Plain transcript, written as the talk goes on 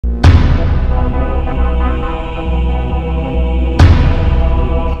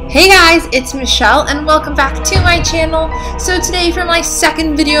Hey guys, it's Michelle and welcome back to my channel. So today for my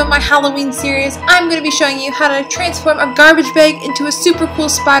second video of my Halloween series, I'm going to be showing you how to transform a garbage bag into a super cool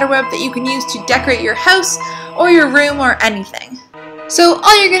spiderweb that you can use to decorate your house or your room or anything. So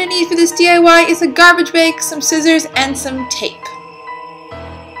all you're going to need for this DIY is a garbage bag, some scissors, and some tape.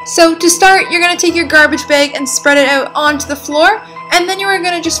 So to start, you're going to take your garbage bag and spread it out onto the floor, and then you are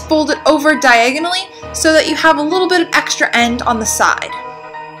going to just fold it over diagonally so that you have a little bit of extra end on the side.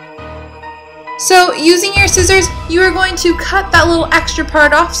 So using your scissors, you are going to cut that little extra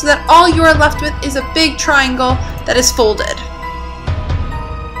part off so that all you are left with is a big triangle that is folded.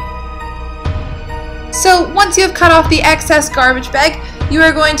 So once you have cut off the excess garbage bag, you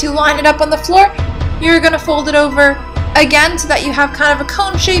are going to line it up on the floor. You are going to fold it over again so that you have kind of a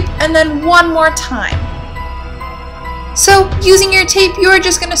cone shape, and then one more time. So using your tape, you are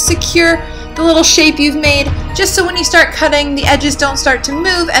just going to secure the little shape you've made, just so when you start cutting, the edges don't start to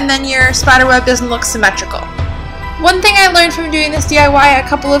move and then your spiderweb doesn't look symmetrical. One thing I learned from doing this DIY a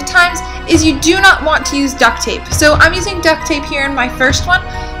couple of times is you do not want to use duct tape. So I'm using duct tape here in my first one,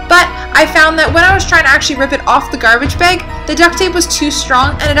 but I found that when I was trying to actually rip it off the garbage bag, the duct tape was too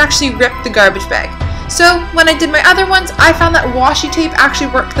strong and it actually ripped the garbage bag. So when I did my other ones, I found that washi tape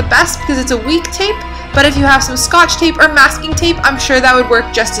actually worked the best because it's a weak tape, but if you have some scotch tape or masking tape, I'm sure that would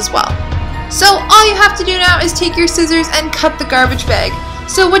work just as well. So all you have to do now is take your scissors and cut the garbage bag.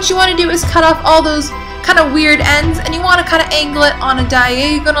 So what you want to do is cut off all those kind of weird ends, and you want to kind of angle it on a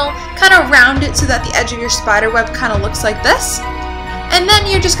diagonal, kind of round it so that the edge of your spider web kind of looks like this. And then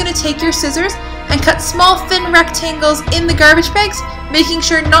you're just going to take your scissors and cut small thin rectangles in the garbage bags, making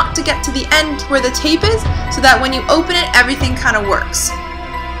sure not to get to the end where the tape is, so that when you open it, everything kind of works.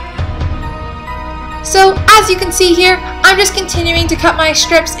 So as you can see here, I'm just continuing to cut my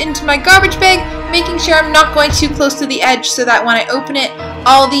strips into my garbage bag, making sure I'm not going too close to the edge so that when I open it,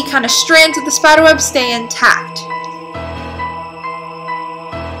 all the kind of strands of the spiderweb stay intact.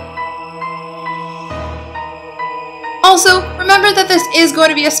 Also, remember that this is going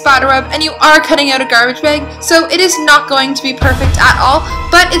to be a spiderweb and you are cutting out a garbage bag, so it is not going to be perfect at all,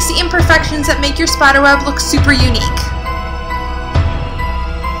 but it's the imperfections that make your spiderweb look super unique.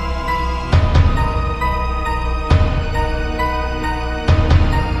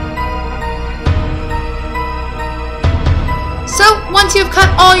 So once you've cut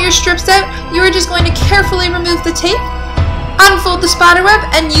all your strips out, you are just going to carefully remove the tape, unfold the spiderweb,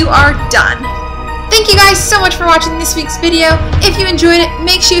 and you are done. Thank you guys so much for watching this week's video. If you enjoyed it,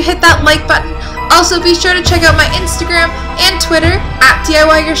 make sure you hit that like button. Also be sure to check out my Instagram and Twitter at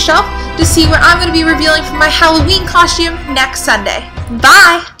DIYourchellef to see what I'm going to be revealing for my Halloween costume next Sunday.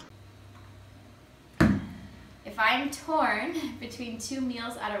 Bye! If I'm torn between two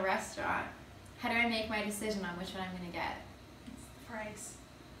meals at a restaurant, how do I make my decision on which one I'm going to get? Price.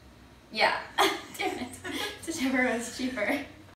 Yeah. Damn it. Whichever one's cheaper.